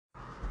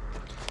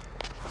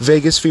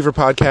Vegas Fever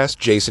Podcast,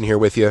 Jason here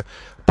with you.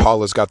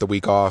 Paula's got the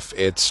week off.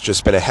 It's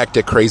just been a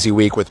hectic, crazy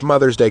week with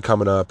Mother's Day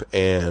coming up,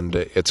 and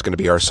it's going to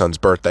be our son's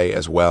birthday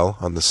as well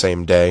on the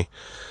same day.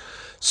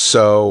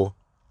 So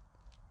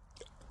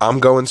I'm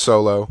going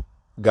solo.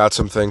 Got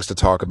some things to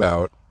talk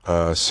about.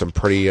 Some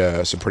pretty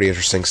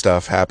interesting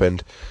stuff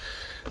happened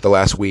the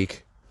last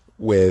week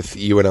with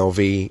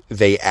UNLV.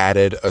 They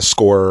added a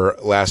scorer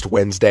last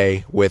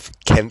Wednesday with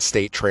Kent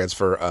State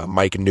transfer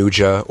Mike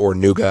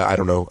Nuga. I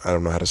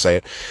don't know how to say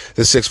it.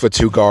 The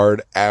 6'2"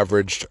 guard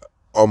averaged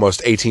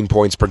almost 18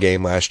 points per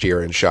game last year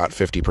and shot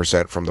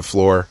 50% from the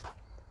floor,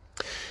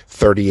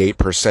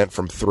 38%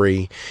 from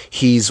three.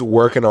 He's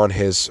working on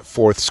his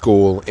fourth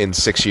school in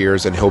 6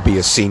 years, and he'll be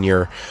a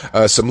senior.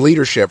 Some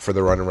leadership for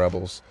the Runnin'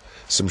 Rebels,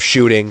 some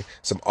shooting,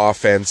 some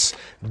offense,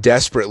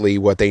 desperately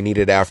what they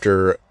needed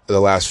after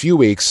the last few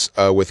weeks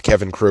with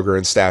Kevin Kruger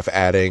and staff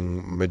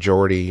adding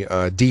majority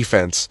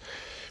defense.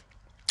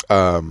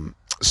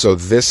 So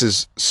this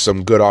is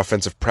some good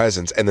offensive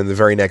presence. And then the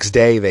very next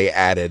day they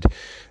added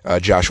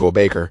Joshua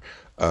Baker.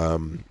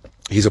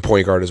 He's a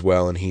point guard as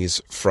well, and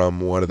he's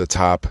from one of the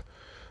top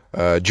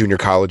junior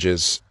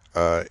colleges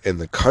in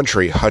the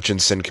country,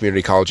 Hutchinson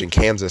Community College in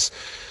Kansas.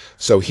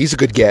 So he's a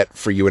good get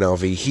for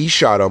UNLV. He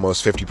shot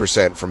almost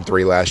 50% from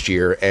three last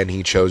year, and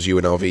he chose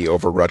UNLV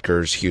over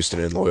Rutgers, Houston,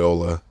 and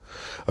Loyola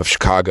of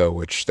Chicago,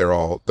 which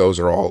those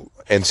are all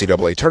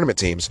NCAA tournament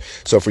teams.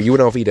 So for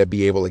UNLV to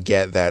be able to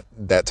get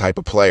that type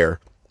of player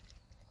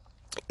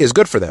is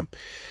good for them.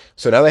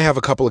 So now they have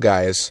a couple of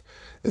guys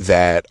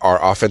that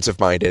are offensive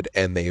minded,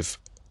 and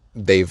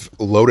they've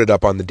loaded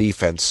up on the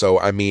defense. So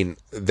I mean,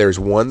 there's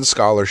one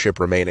scholarship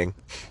remaining,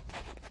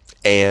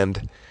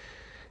 and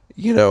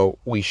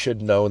we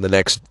should know in the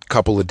next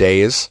couple of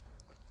days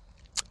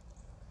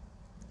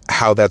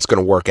how that's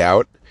going to work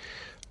out.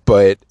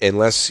 But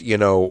unless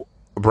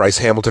Bryce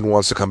Hamilton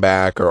wants to come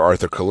back or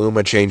Arthur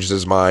Kaluma changes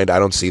his mind, I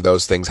don't see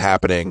those things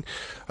happening.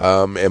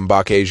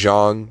 Mbake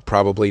Zhang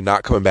probably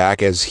not coming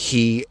back, as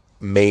he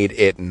made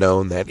it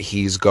known that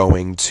he's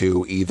going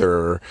to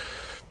either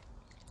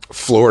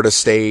Florida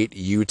State,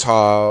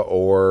 Utah,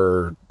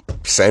 or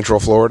Central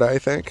Florida,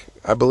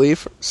 I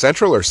believe.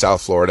 Central or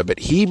South Florida, but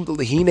he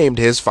named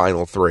his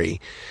final three,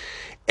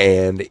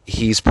 and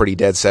he's pretty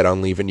dead set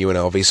on leaving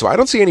UNLV. So I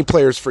don't see any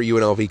players for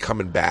UNLV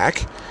coming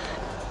back.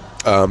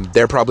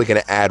 They're probably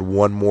going to add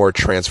one more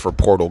transfer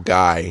portal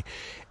guy,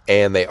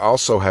 and they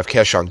also have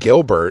Keshawn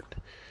Gilbert,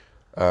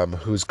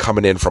 who's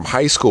coming in from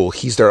high school.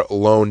 He's their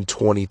lone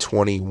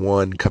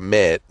 2021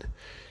 commit,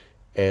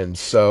 and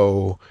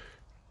so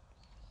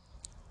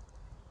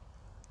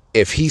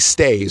if he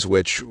stays,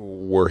 which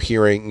we're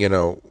hearing,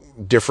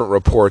 different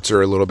reports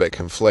are a little bit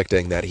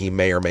conflicting that he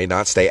may or may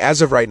not stay.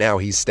 As of right now,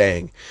 he's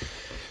staying.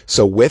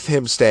 So with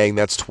him staying,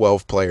 that's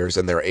 12 players,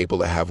 and they're able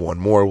to have one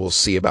more. We'll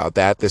see about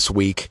that this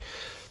week.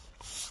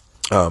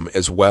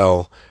 As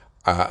well,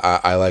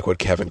 I like what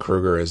Kevin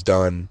Kruger has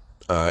done,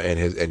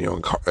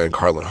 and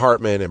Carlin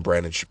Hartman and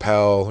Brandon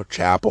Chappell.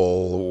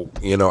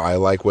 I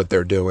like what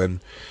they're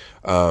doing.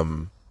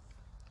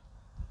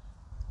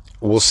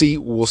 We'll see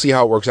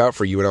how it works out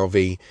for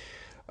UNLV.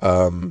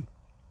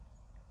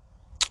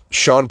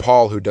 Sean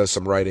Paul, who does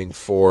some writing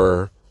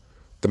for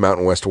the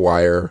Mountain West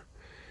Wire,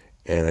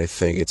 and I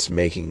think it's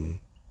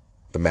Making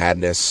the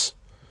Madness.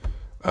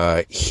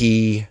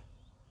 He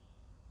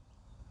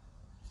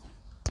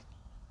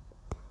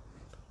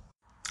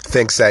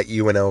thinks that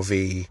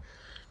UNLV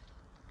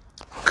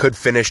could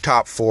finish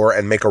top four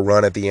and make a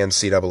run at the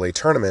NCAA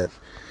tournament,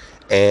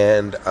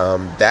 and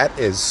that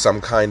is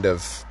some kind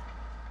of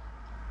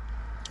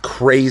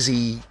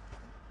crazy,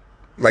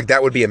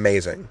 that would be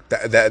amazing.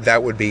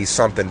 That would be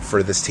something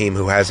for this team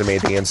who hasn't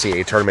made the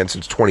NCAA tournament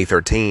since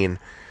 2013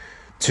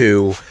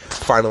 to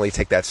finally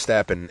take that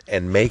step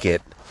and make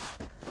it.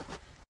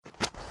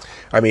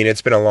 I mean,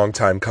 it's been a long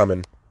time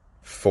coming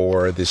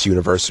for this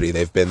university.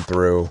 They've been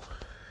through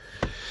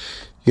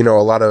a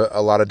lot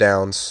of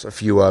downs, a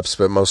few ups,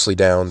 but mostly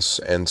downs.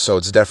 And so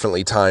it's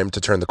definitely time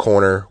to turn the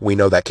corner. We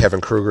know that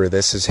Kevin Kruger,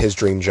 this is his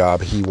dream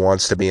job. He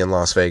wants to be in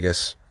Las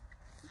Vegas.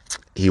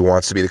 He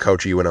wants to be the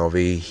coach of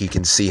UNLV. He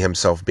can see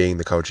himself being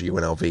the coach of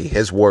UNLV.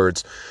 His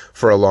words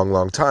for a long,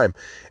 long time.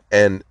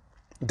 And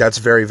that's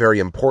very, very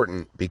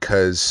important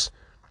because,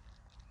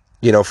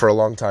 for a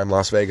long time,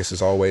 Las Vegas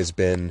has always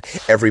been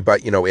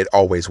everybody, it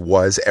always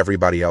was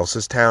everybody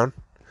else's town.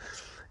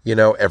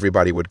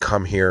 Everybody would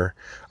come here.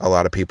 A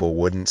lot of people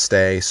wouldn't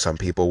stay. Some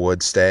people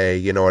would stay.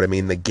 You know what I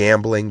mean? The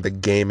gambling, the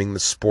gaming,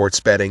 the sports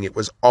betting, it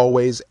was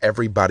always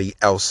everybody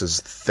else's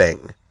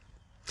thing.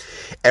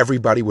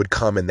 Everybody would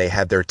come and they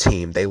had their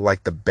team. They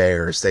liked the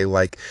Bears. They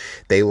liked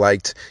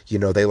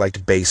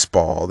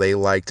baseball. They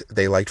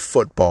liked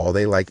football.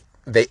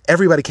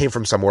 Everybody came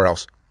from somewhere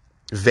else.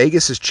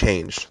 Vegas has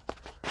changed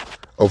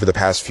over the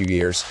past few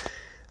years.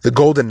 The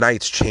Golden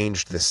Knights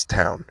changed this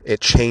town. It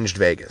changed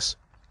Vegas.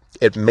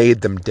 It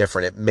made them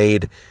different. It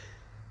made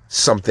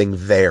something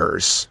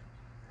theirs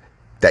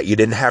that you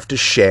didn't have to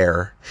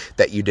share,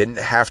 that you didn't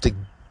have to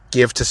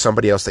give to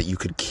somebody else, that you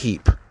could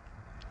keep.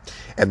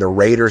 And the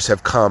Raiders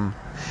have come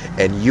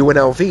And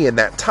UNLV in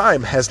that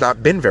time has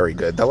not been very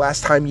good. The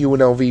last time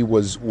UNLV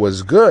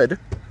was good,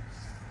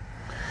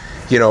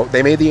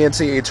 they made the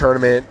NCAA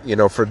tournament,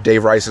 for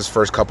Dave Rice's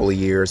first couple of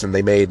years, and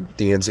they made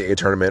the NCAA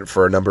tournament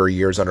for a number of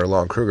years under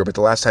Lon Kruger. But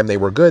the last time they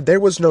were good, there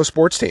was no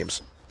sports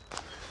teams.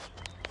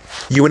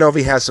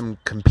 UNLV has some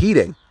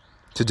competing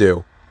to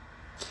do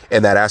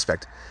in that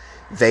aspect.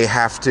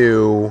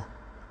 The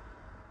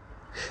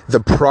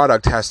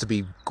product has to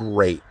be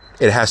great.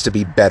 It has to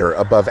be better,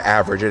 above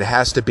average. It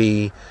has to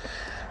be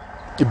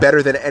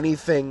better than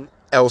anything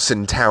else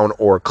in town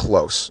or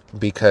close,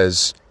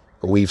 because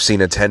we've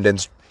seen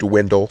attendance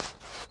dwindle.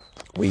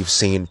 We've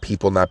seen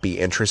people not be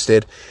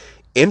interested.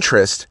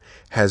 Interest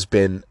has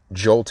been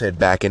jolted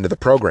back into the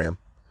program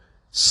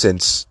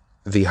since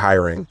the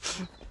hiring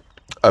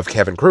of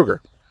Kevin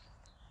Kruger.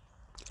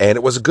 And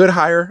it was a good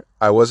hire.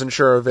 I wasn't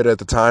sure of it at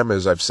the time,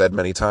 as I've said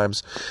many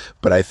times,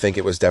 but I think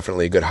it was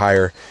definitely a good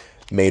hire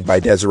made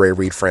by Desiree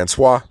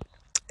Reed-Francois.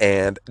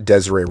 And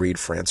Desiree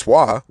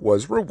Reed-Francois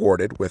was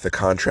rewarded with a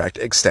contract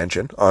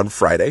extension on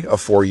Friday, a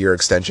 4-year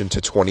extension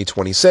to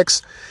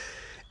 2026.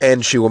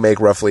 And she will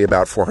make roughly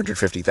about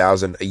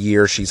 $450,000 a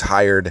year. She's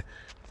hired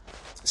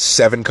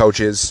 7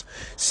 coaches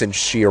since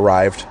she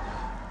arrived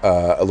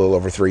a little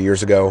over 3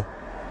 years ago.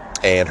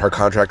 And her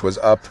contract was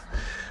up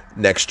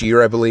next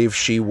year, I believe.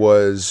 She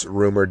was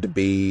rumored to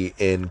be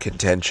in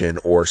contention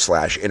or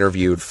 /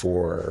 interviewed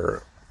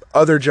for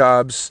other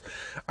jobs.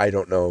 I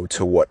don't know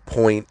to what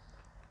point.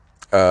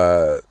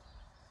 How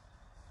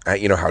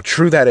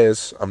true that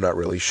is, I'm not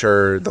really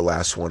sure. The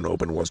last one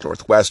open was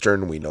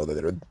Northwestern. We know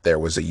that there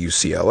was a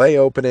UCLA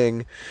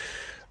opening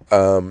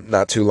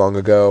not too long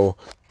ago.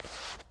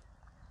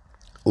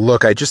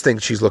 Look, I just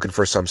think she's looking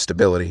for some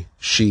stability.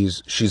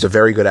 She's a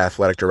very good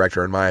athletic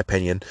director, in my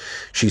opinion.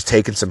 She's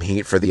taken some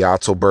heat for the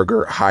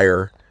Otzelberger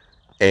hire.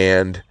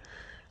 And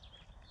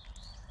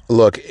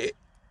look,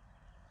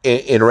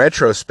 in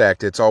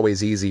retrospect, it's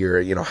always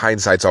easier.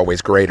 Hindsight's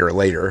always greater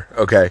later,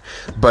 okay?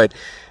 But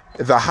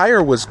the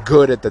hire was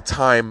good at the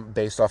time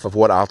based off of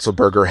what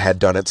Otzelberger had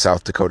done at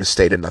South Dakota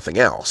State and nothing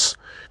else.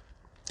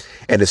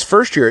 And his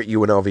first year at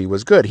UNLV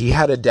was good. He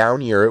had a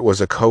down year. It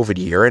was a COVID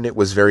year, and it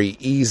was very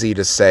easy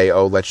to say,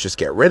 oh, let's just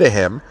get rid of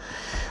him.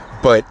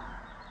 But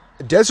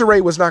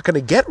Desiree was not going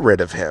to get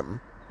rid of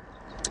him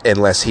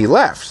unless he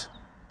left,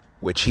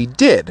 which he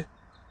did.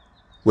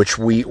 Which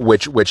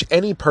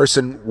any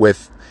person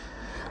with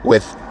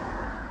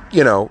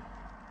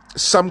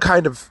some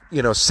kind of,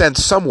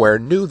 sense somewhere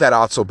knew that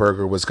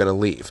Otzelberger was going to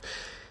leave.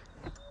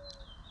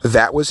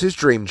 That was his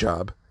dream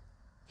job.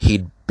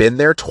 He'd been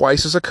there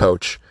twice as a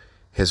coach.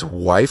 His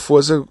wife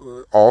was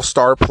an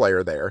all-star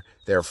player there.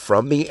 They're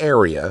from the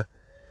area.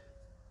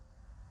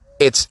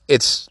 It's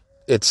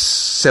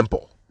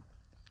simple.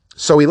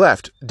 So he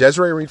left.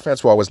 Desiree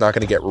Reed-Francois was not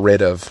going to get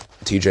rid of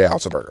TJ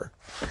Otzelberger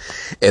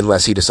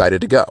unless he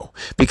decided to go,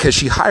 because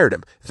she hired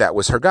him. That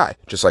was her guy,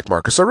 just like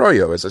Marcus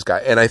Arroyo is this guy.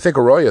 And I think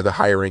Arroyo, the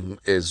hiring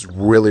is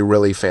really,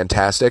 really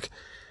fantastic.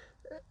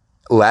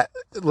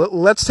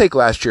 Let's take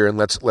last year and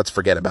let's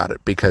forget about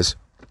it, because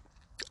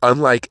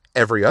unlike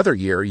every other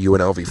year,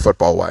 UNLV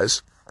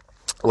football-wise,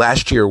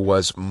 last year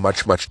was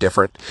much, much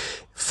different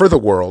for the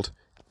world.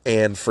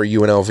 And for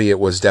UNLV, it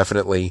was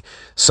definitely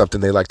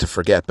something they like to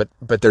forget.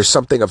 But there's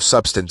something of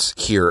substance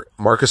here.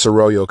 Marcus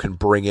Arroyo can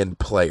bring in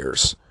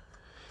players.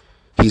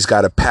 He's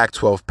got a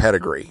Pac-12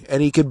 pedigree,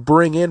 and he could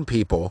bring in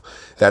people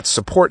that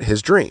support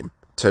his dream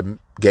to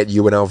get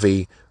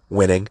UNLV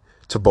winning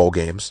to bowl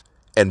games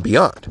and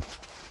beyond.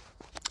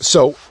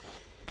 So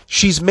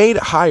she's made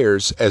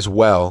hires as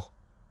well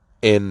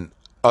in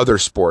other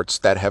sports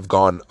that have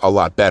gone a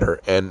lot better.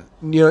 And,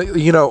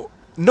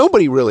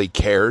 nobody really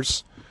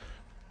cares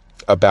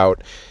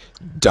about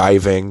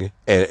diving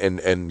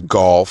and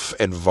golf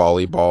and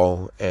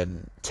volleyball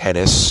and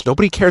tennis.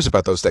 Nobody cares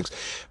about those things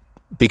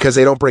because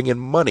they don't bring in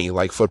money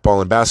like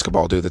football and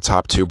basketball do, the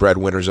top 2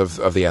 breadwinners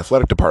of the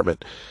athletic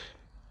department.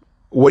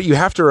 What you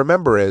have to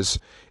remember is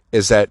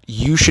that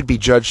you should be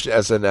judged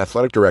as an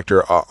athletic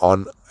director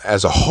on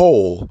as a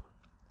whole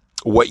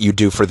what you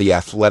do for the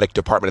athletic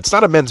department. It's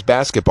not a men's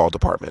basketball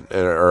department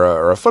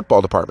or a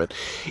football department.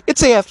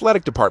 It's a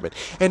athletic department.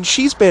 And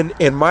she's been,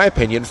 in my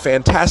opinion,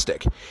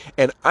 fantastic.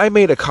 And I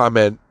made a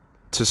comment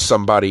to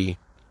somebody,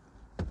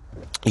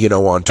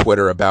 on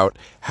Twitter about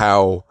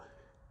how,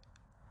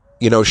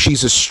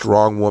 she's a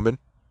strong woman.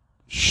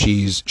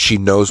 She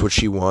knows what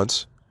she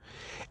wants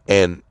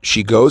and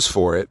she goes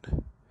for it.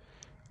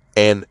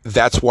 And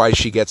that's why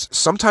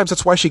sometimes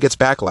that's why she gets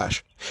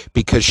backlash,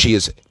 because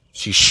she's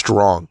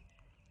strong.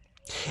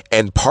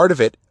 And part of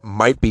it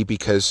might be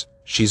because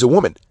she's a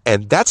woman,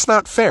 and that's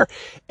not fair.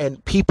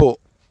 And people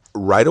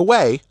right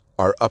away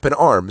are up in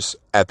arms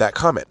at that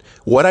comment.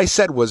 What I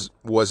said was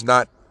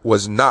not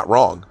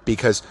wrong,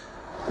 because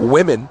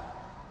women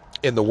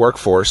in the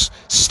workforce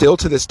still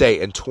to this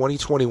day in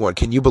 2021,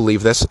 can you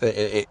believe this,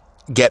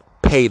 get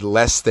paid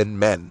less than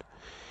men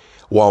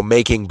while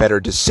making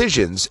better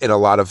decisions in a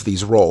lot of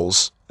these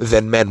roles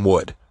than men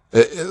would.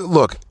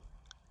 Look,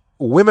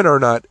 women are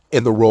not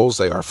in the roles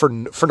they are for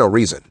no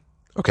reason.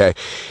 Okay?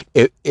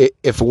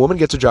 If a woman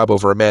gets a job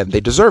over a man,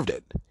 they deserved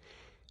it.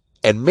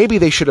 And maybe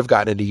they should have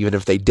gotten it even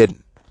if they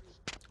didn't.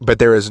 But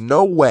there is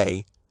no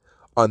way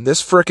on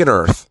this frickin'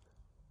 earth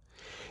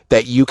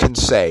that you can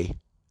say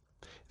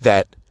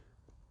that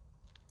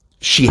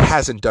she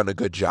hasn't done a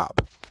good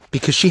job.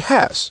 Because she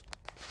has.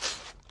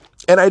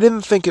 And I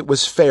didn't think it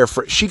was fair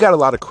for... She got a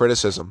lot of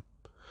criticism,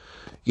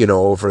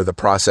 over the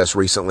process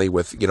recently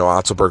with,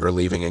 Otzelberger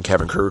leaving and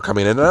Kevin Kruger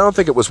coming in. And I don't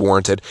think it was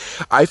warranted.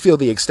 I feel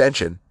the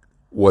extension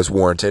was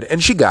warranted.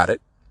 And she got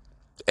it.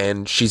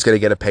 And she's going to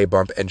get a pay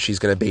bump. And she's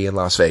going to be in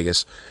Las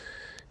Vegas,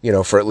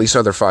 for at least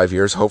another 5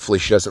 years. Hopefully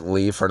she doesn't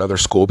leave for another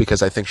school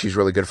because I think she's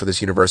really good for this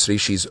university.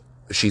 She's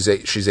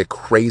a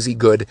crazy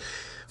good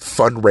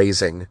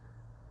fundraising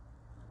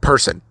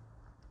person.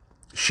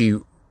 She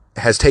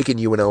has taken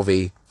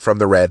UNLV from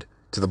the red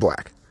to the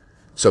black.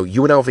 So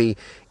UNLV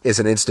is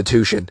an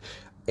institution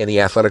in the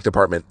athletic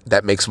department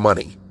that makes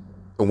money.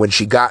 And when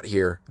she got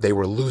here, they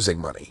were losing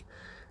money.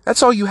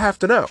 That's all you have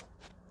to know,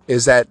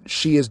 is that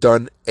she has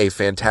done a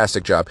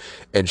fantastic job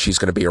and she's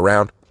going to be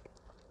around.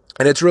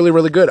 And it's really,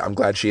 really good. I'm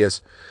glad she is.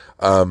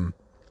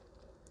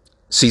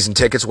 Season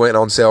tickets went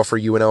on sale for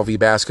UNLV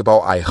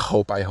basketball. I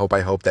hope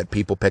that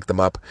people pick them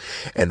up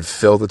and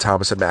fill the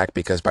Thomas and Mack,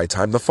 because by the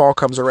time the fall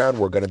comes around,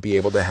 we're going to be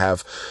able to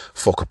have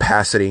full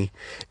capacity,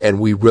 and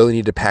we really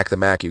need to pack the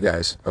Mack, you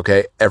guys.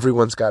 Okay?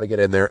 Everyone's got to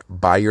get in there,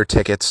 buy your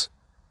tickets.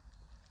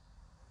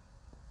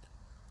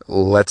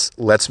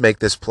 Let's make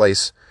this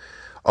place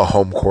a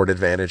home court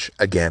advantage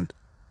again,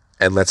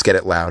 and let's get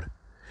it loud,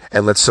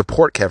 and let's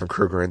support Kevin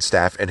Kruger and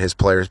staff and his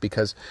players,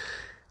 because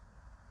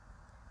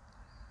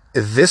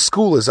this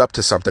school is up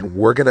to something.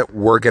 We're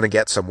gonna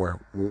get somewhere.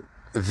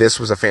 This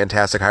was a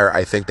fantastic hire.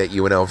 I think that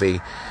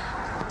UNLV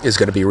is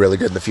going to be really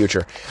good in the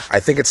future. I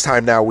think it's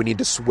time now we need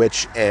to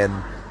switch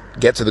and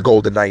get to the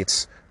Golden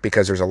Knights,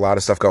 because there's a lot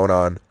of stuff going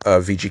on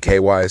VGK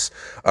wise.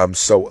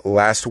 So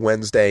last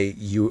Wednesday,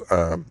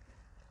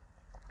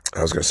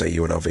 I was going to say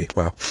UNLV.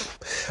 Wow.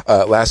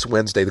 Last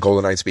Wednesday, the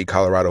Golden Knights beat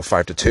Colorado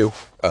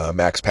 5-2.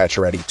 Max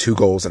Pacioretty, 2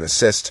 goals and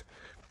assist.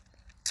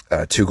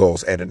 2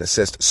 goals and an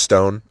assist.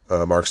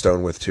 Mark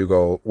Stone with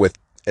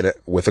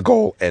a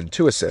goal and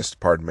 2 assists.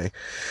 Pardon me.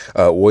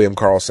 William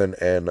Karlsson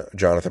and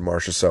Jonathan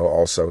Marchessault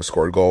also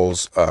scored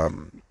goals.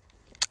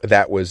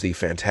 That was the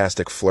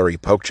fantastic Fleury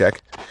poke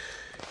check.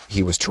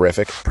 He was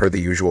terrific, per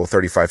the usual,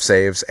 35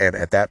 saves, and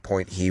at that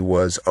point he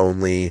was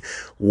only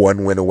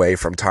 1 win away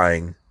from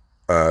tying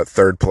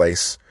third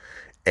place,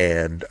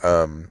 and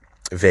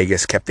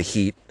Vegas kept the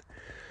heat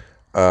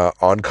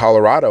on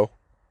Colorado,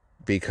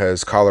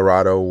 because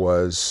Colorado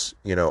was,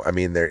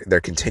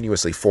 they're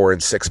continuously 4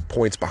 and 6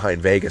 points behind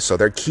Vegas, so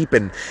they're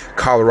keeping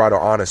Colorado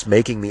honest,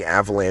 making the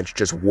Avalanche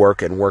just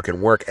work and work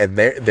and work, and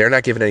they're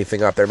not giving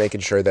anything up. They're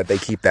making sure that they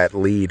keep that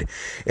lead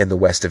in the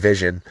West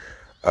Division,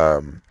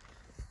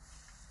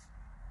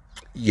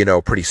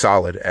 pretty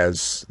solid,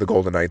 as the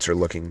Golden Knights are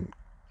looking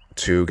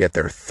to get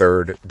their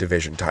 3rd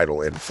division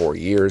title in 4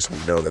 years.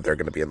 We know that they're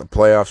going to be in the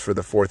playoffs for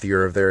the 4th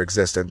year of their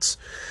existence.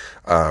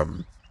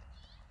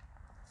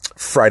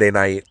 Friday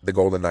night, the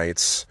Golden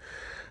Knights,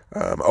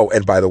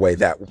 and by the way,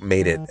 that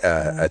made it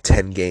a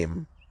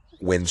 10-game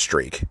win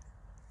streak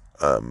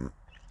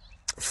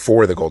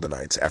for the Golden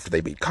Knights after they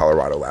beat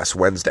Colorado last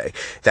Wednesday.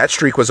 That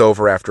streak was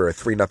over after a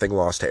 3-0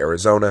 loss to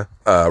Arizona.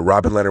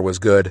 Robin Lehner was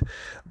good,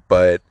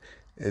 but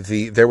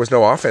there was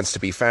no offense to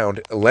be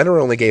found.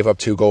 Lehner only gave up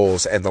 2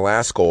 goals, and the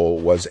last goal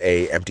was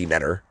a empty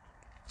netter.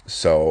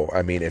 So,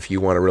 if you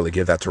want to really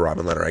give that to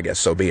Robin Lehner, I guess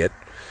so be it.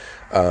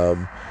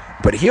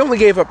 But he only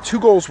gave up 2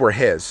 goals were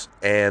his,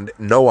 and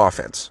no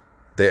offense.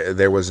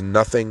 There was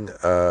nothing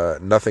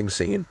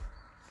seen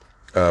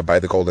by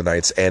the Golden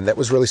Knights, and that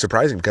was really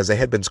surprising, because they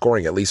had been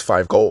scoring at least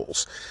 5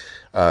 goals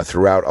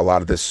throughout a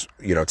lot of this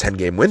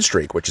 10-game win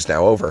streak, which is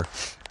now over.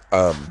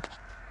 And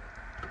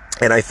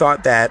I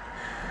thought that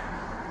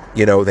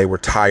they were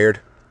tired.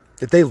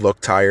 They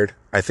looked tired.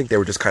 I think they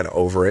were just kind of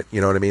over it.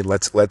 You know what I mean?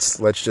 Let's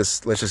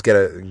just get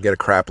a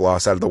crap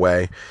loss out of the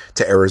way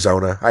to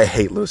Arizona. I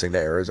hate losing to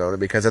Arizona,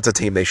 because that's a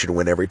team they should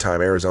win every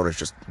time.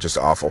 Arizona's just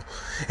awful,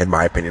 in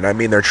my opinion.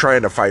 They're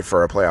trying to fight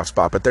for a playoff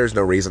spot, but there's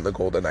no reason the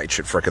Golden Knights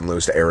should frickin'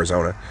 lose to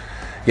Arizona.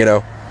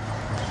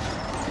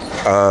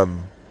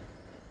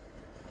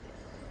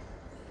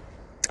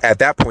 At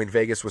that point,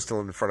 Vegas was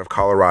still in front of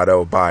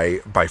Colorado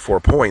by 4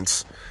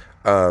 points.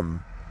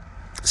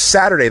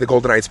 Saturday, the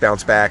Golden Knights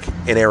bounced back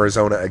in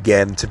Arizona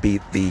again to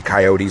beat the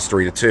Coyotes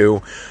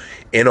 3-2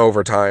 in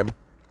overtime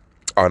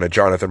on a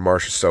Jonathan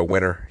Marchessault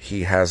winner.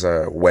 He has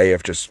a way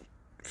of just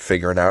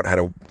figuring out how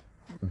to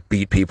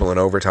beat people in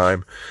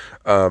overtime.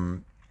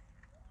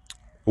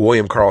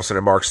 William Karlsson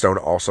and Mark Stone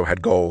also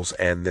had goals,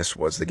 and this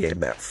was the game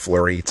that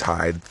Fleury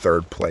tied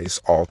 3rd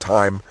place all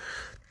time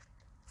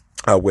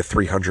with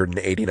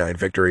 389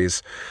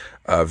 victories.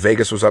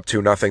 Vegas was up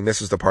 2-0.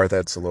 This is the part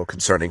that's a little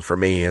concerning for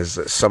me, is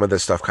some of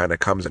this stuff kind of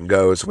comes and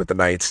goes with the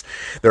Knights.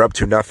 They're up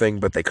 2-0,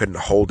 but they couldn't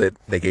hold it.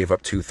 They gave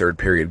up 2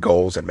 third-period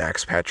goals, and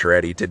Max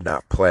Pacioretty did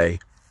not play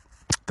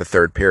the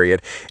 3rd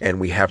period, and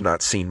we have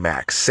not seen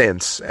Max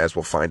since, as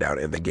we'll find out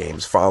in the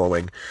games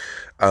following.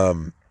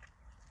 I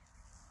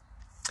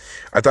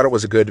thought it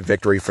was a good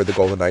victory for the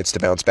Golden Knights to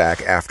bounce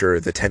back after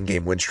the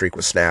 10-game win streak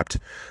was snapped.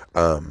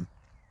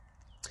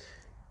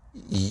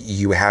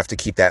 You have to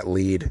keep that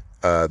lead.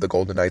 The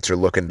Golden Knights are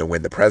looking to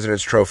win the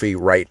President's Trophy.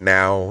 Right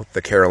now,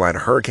 the Carolina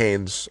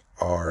Hurricanes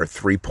are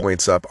 3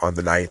 points up on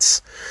the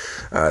Knights.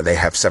 They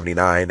have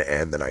 79,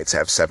 and the Knights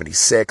have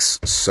 76.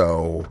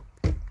 So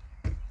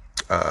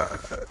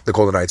the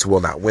Golden Knights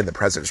will not win the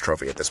President's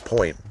Trophy at this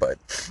point. But,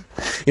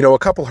 a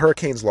couple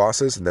Hurricanes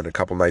losses and then a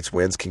couple Knights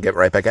wins can get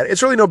right back at it.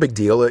 It's really no big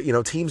deal.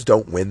 Teams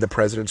don't win the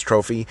President's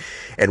Trophy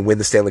and win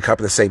the Stanley Cup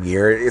in the same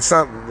year. It's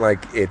not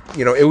like it,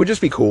 it would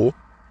just be cool,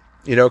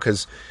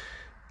 because,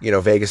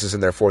 Vegas is in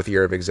their 4th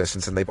year of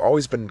existence and they've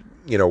always been,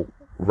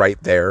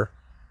 right there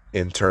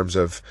in terms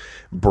of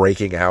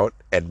breaking out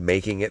and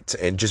making it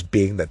and just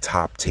being the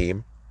top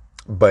team.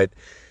 But,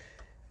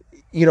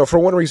 for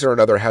one reason or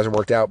another, it hasn't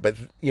worked out. But,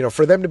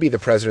 for them to be the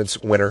President's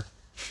winner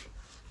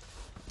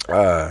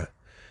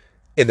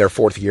in their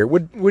 4th year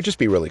would just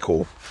be really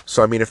cool.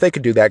 So, if they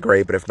could do that,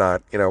 great. But if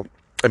not,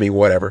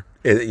 whatever.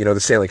 The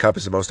Stanley Cup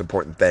is the most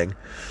important thing.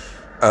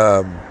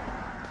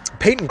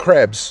 Peyton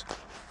Krebs,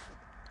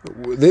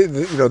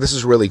 this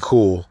is really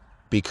cool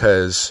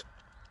because,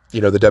 the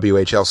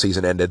WHL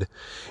season ended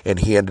and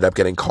he ended up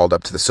getting called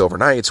up to the Silver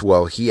Knights.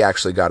 Well, he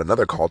actually got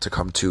another call to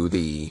come to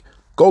the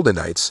Golden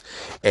Knights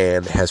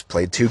and has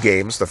played 2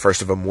 games. The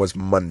first of them was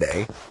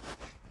Monday,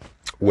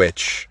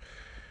 which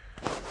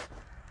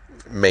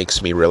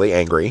makes me really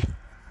angry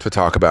to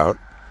talk about.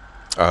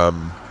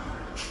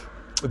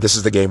 This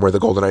is the game where the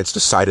Golden Knights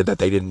decided that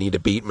they didn't need to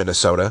beat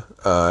Minnesota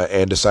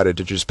and decided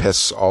to just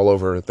piss all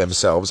over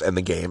themselves and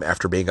the game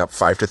after being up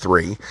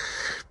 5-3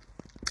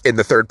 in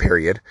the 3rd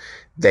period.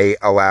 They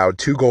allowed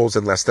 2 goals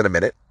in less than a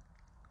minute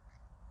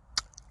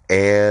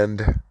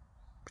and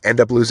end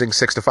up losing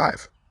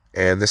 6-5.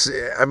 And this,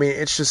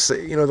 it's just,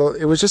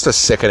 it was just a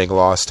sickening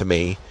loss to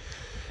me.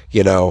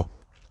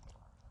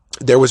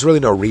 There was really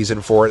no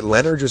reason for it.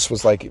 Leonard just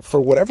was like, for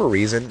whatever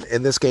reason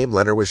in this game,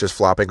 Leonard was just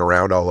flopping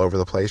around all over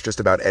the place. Just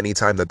about any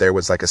time that there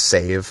was like a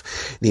save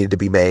needed to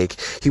be made,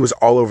 he was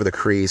all over the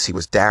crease. He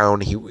was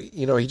down.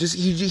 He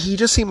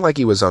just seemed like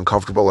he was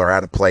uncomfortable or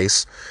out of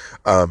place.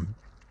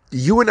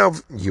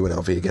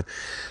 UNLV again.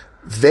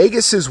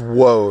 Vegas's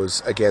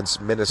woes against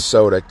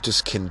Minnesota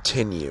just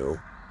continue.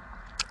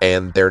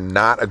 And they're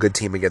not a good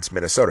team against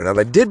Minnesota. Now,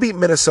 they did beat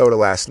Minnesota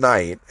last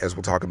night, as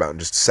we'll talk about in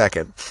just a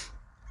second.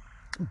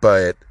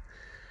 But,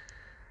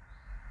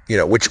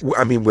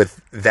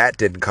 with that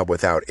didn't come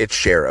without its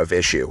share of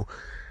issue.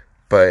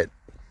 But,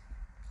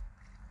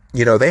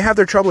 they have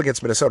their trouble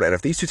against Minnesota. And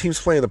if these two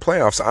teams play in the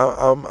playoffs,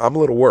 I'm a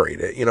little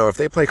worried. If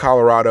they play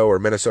Colorado or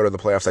Minnesota in the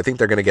playoffs, I think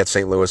they're going to get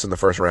St. Louis in the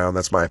first round.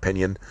 That's my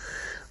opinion.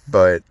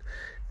 But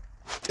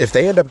if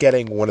they end up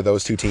getting one of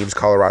those 2 teams,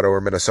 Colorado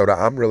or Minnesota,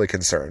 I'm really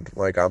concerned.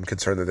 I'm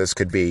concerned that this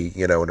could be,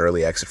 an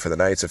early exit for the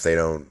Knights if they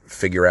don't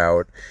figure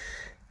out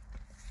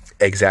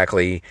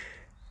exactly,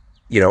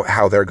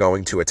 how they're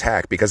going to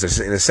attack. Because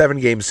in a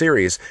 7-game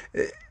series,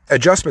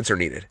 adjustments are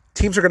needed.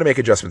 Teams are going to make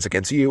adjustments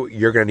against you.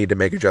 You're going to need to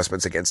make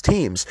adjustments against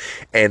teams.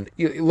 And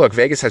look,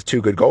 Vegas has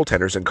 2 good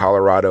goaltenders, and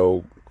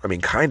Colorado,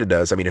 kind of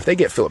does. If they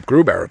get Philip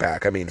Grubauer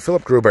back,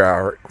 Philip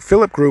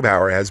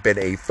Grubauer has been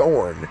a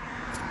thorn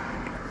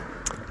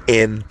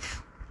in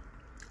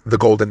the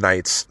Golden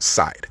Knights'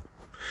 side.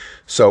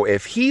 So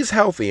if he's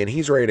healthy and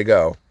he's ready to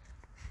go,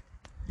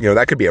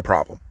 that could be a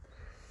problem.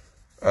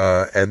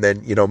 And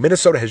then,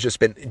 Minnesota has just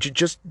been,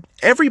 just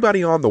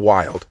everybody on the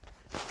Wild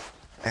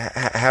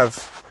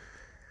have,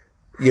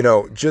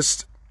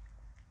 just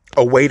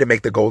a way to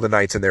make the Golden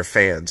Knights and their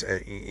fans,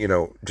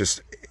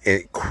 just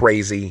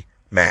crazy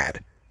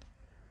mad.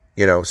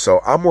 So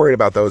I'm worried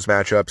about those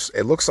matchups.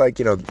 It looks like,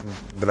 the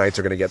Knights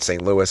are going to get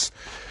St. Louis.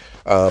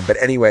 But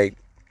anyway,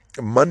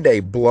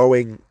 Monday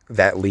blowing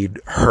that lead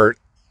hurt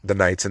the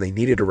Knights, and they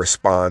needed a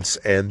response,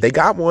 and they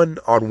got one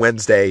on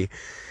Wednesday.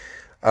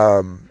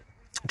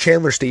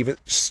 Chandler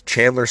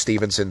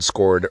Stevenson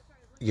scored,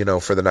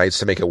 for the Knights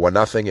to make it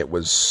 1-0. It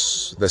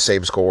was the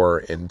same score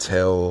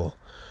until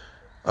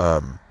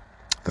the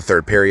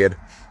 3rd period.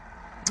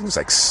 It was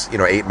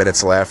 8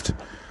 minutes left.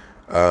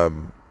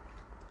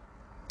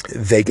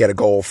 They get a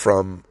goal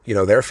from,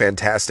 their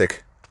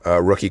fantastic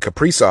rookie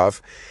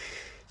Kaprizov.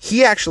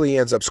 He actually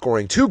ends up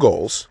scoring 2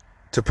 goals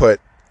to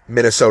put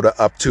Minnesota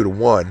up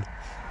 2-1.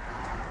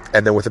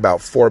 And then with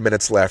about 4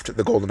 minutes left,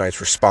 the Golden Knights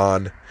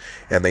respond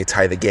and they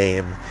tie the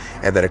game.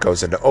 And then it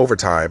goes into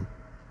overtime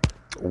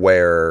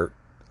where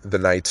the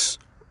Knights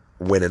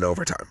win in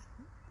overtime,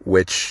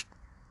 which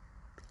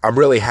I'm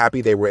really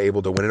happy they were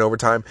able to win in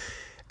overtime.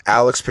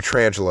 Alex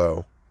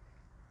Pietrangelo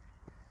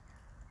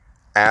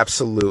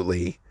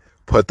absolutely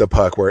put the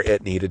puck where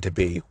it needed to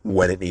be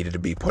when it needed to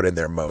be put in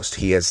there most.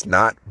 He has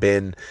not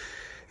been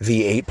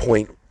the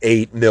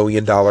 $8.8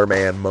 million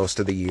man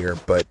most of the year,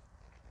 but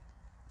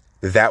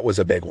that was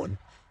a big one,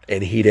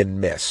 and he didn't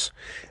miss.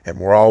 And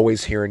we're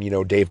always hearing,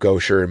 Dave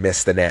Gosher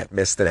miss the net.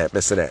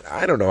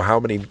 I don't know how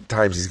many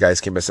times these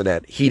guys can miss the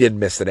net. He didn't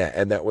miss the net,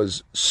 and that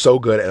was so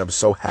good, and I'm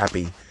so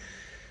happy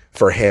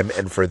for him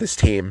and for this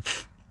team.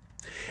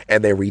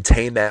 and they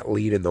retain that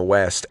lead in the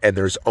West. And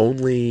there's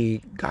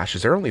only,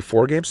 is there only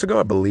 4 games to go?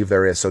 I believe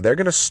there is. So they're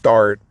going to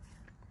start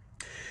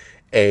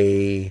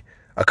a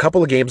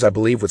couple of games, I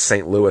believe, with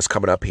St. Louis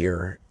coming up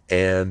here.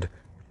 And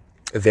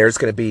there's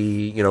going to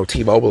be,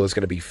 T-Mobile is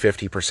going to be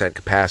 50%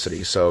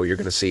 capacity. So you're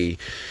going to see,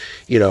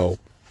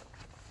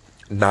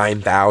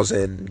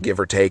 9,000 give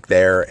or take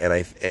there.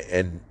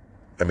 And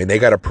I mean, they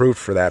got approved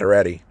for that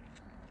already.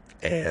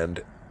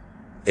 And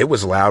it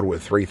was loud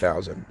with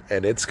 3,000,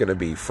 and it's going to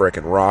be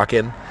frickin'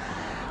 rocking.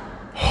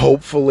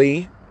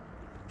 Hopefully,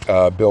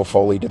 Bill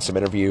Foley did some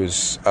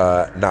interviews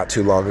not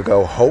too long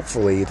ago.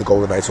 Hopefully, the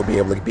Golden Knights will be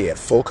able to be at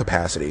full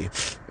capacity.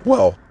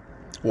 Well,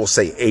 we'll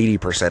say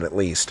 80% at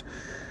least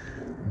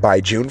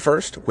by June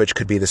 1st, which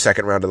could be the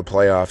second round of the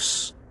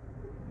playoffs.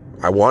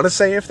 I want to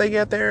say if they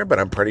get there, but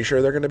I'm pretty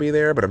sure they're going to be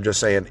there. But I'm just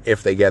saying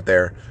if they get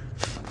there.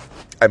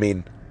 I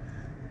mean,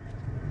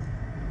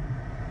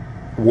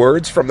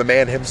 words from the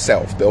man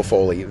himself, Bill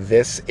Foley,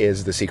 this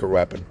is the secret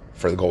weapon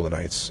for the Golden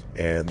Knights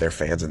and their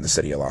fans in the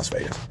city of Las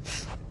Vegas,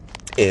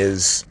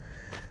 is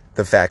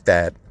the fact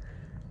that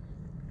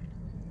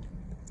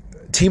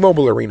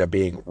T-Mobile Arena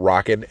being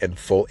rocking and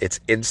full, it's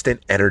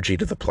instant energy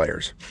to the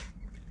players.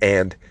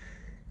 And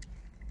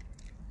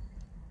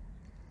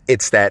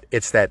it's that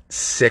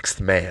 6th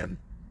man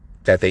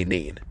that they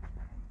need.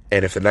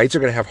 And if the Knights are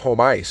going to have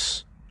home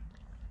ice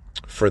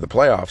for the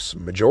playoffs,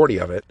 majority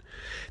of it,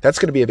 that's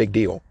going to be a big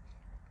deal.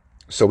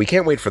 So we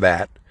can't wait for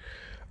that.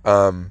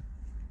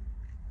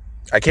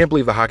 I can't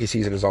believe the hockey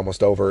season is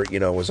almost over. It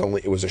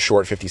was a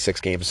short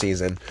 56 game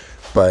season,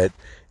 but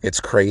it's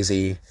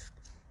crazy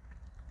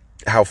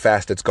how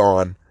fast it's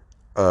gone.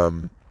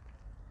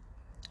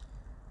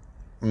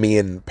 Me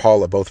and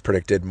Paula both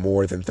predicted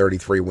more than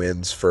 33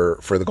 wins for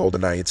the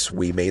Golden Knights.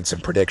 We made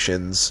some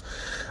predictions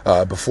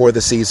before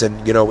the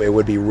season. It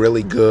would be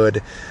really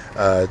good.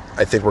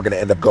 I think we're going to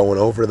end up going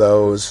over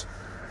those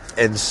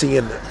and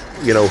seeing,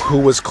 who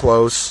was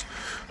close,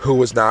 who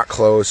was not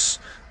close,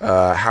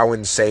 how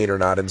insane or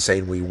not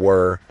insane we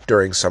were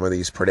during some of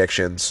these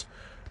predictions.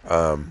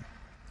 And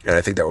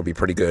I think that would be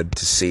pretty good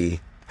to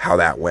see how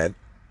that went.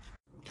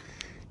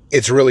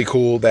 It's really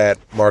cool that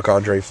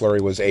Marc-Andre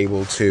Fleury was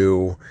able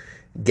to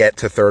get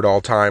to 3rd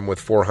all-time with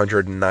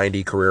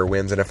 490 career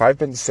wins. And if I've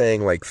been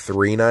saying like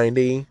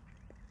 390,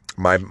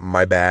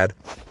 my bad.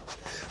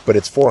 But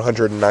it's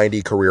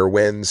 490 career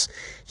wins.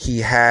 He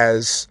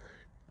has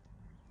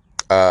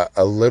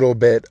a little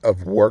bit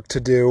of work to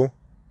do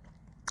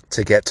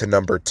to get to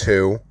number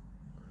 2.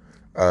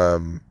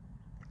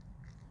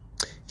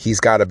 He's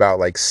got about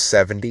like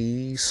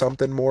 70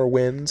 something more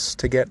wins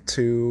to get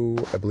to,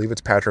 I believe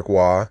it's Patrick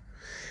Waugh,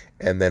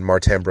 and then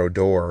Martin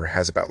Brodeur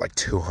has about like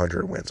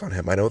 200 wins on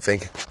him. I don't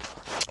think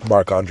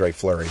Marc-Andre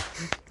Fleury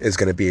is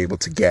going to be able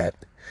to get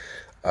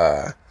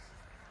to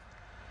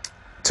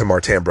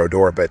Martin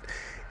Brodeur, but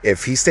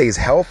if he stays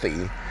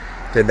healthy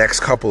the next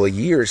couple of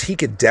years, he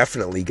could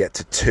definitely get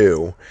to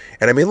 2.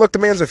 And I mean, look, the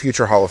man's a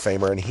future Hall of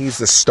Famer, and he's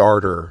the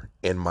starter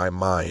in my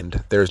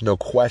mind. There's no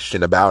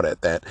question about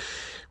it that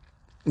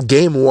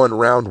Game 1,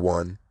 Round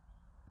 1,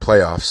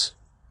 playoffs,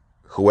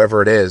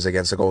 whoever it is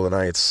against the Golden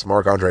Knights,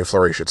 Marc-Andre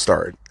Fleury should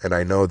start. And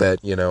I know that,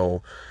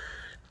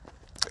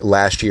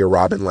 last year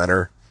Robin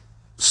Lehner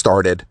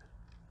started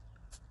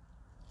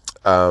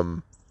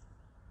the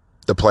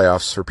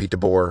playoffs for Pete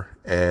DeBoer,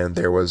 and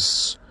there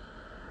was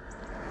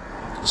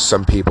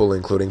some people,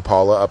 including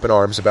Paula, up in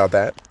arms about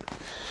that,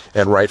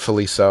 and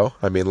rightfully so.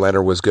 I mean,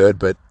 Lehner was good,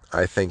 but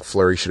I think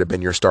Fleury should have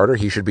been your starter.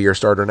 He should be your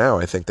starter now.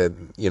 I think that,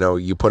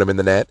 you put him in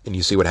the net and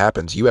you see what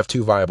happens. You have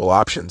 2 viable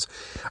options.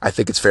 I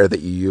think it's fair that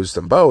you use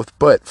them both,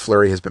 but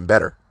Fleury has been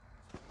better.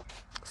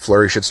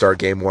 Fleury should start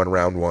Game 1,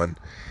 Round 1,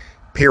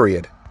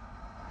 period.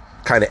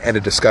 Kind of end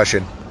of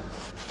discussion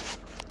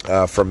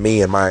from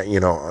me and my,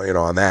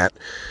 on that.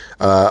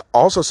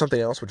 Also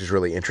something else which is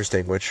really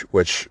interesting,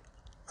 which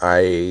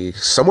I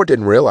somewhat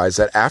didn't realize,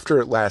 that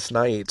after last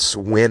night's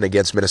win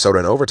against Minnesota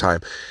in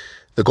overtime,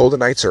 the Golden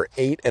Knights are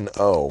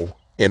 8-0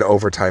 in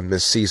overtime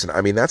this season.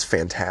 I mean, that's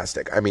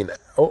fantastic. I mean,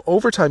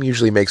 overtime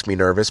usually makes me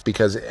nervous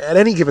because at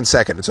any given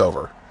second it's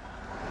over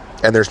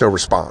and there's no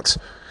response.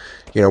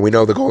 We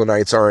know the Golden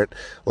Knights aren't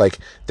like,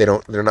 they're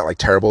not like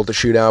terrible to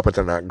shoot out, but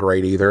they're not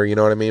great either. You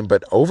know what I mean?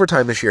 But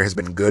overtime this year has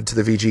been good to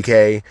the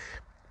VGK.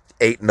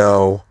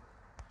 8-0.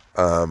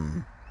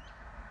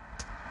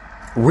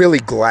 Really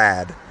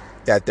glad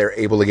that they're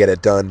able to get it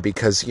done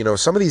because,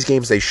 some of these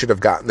games they should have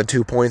gotten the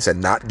 2 points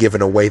and not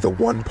given away the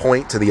 1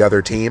 point to the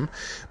other team.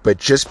 But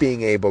just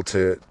being able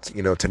to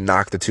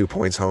knock the 2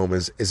 points home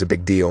is a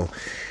big deal.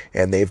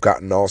 And they've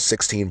gotten all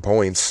 16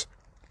 points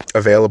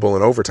available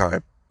in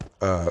overtime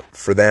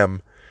for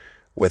them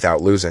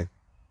without losing.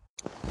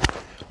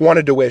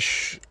 Wanted to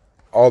wish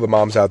all the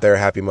moms out there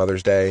happy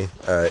Mother's Day.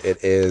 It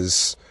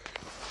is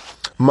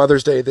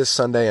Mother's Day this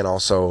Sunday, and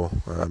also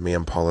me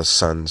and Paula's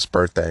son's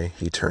birthday.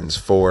 He turns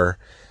 4.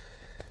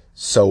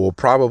 So we'll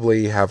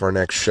probably have our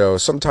next show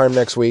sometime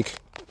next week.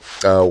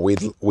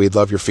 We'd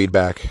love your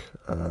feedback.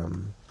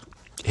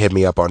 Hit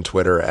me up on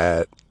Twitter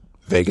at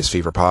Vegas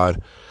Fever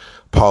Pod.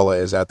 Paula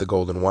is at The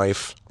Golden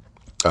Wife.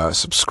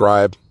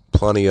 Subscribe.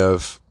 Plenty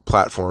of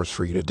platforms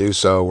for you to do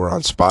so. We're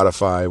on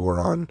Spotify. We're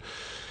on,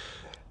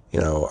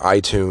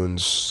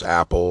 iTunes,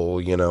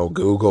 Apple,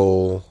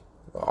 Google,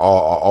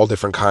 all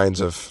different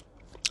kinds of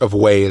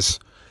ways,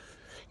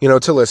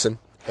 to listen.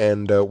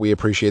 And we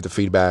appreciate the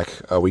feedback.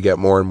 We get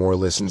more and more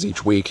listens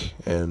each week,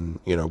 and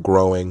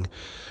growing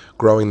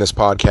this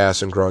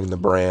podcast and growing the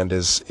brand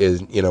is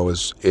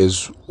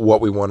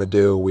what we want to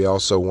do. We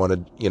also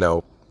want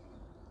to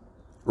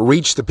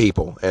reach the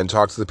people and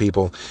talk to the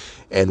people,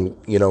 and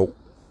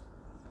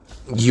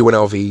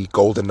UNLV,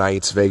 Golden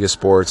Knights, Vegas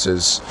sports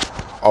has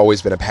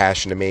always been a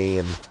passion to me,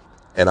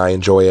 and I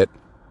enjoy it.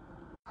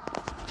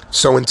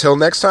 So until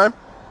next time,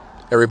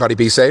 everybody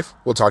be safe.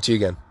 We'll talk to you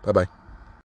again. Bye-bye.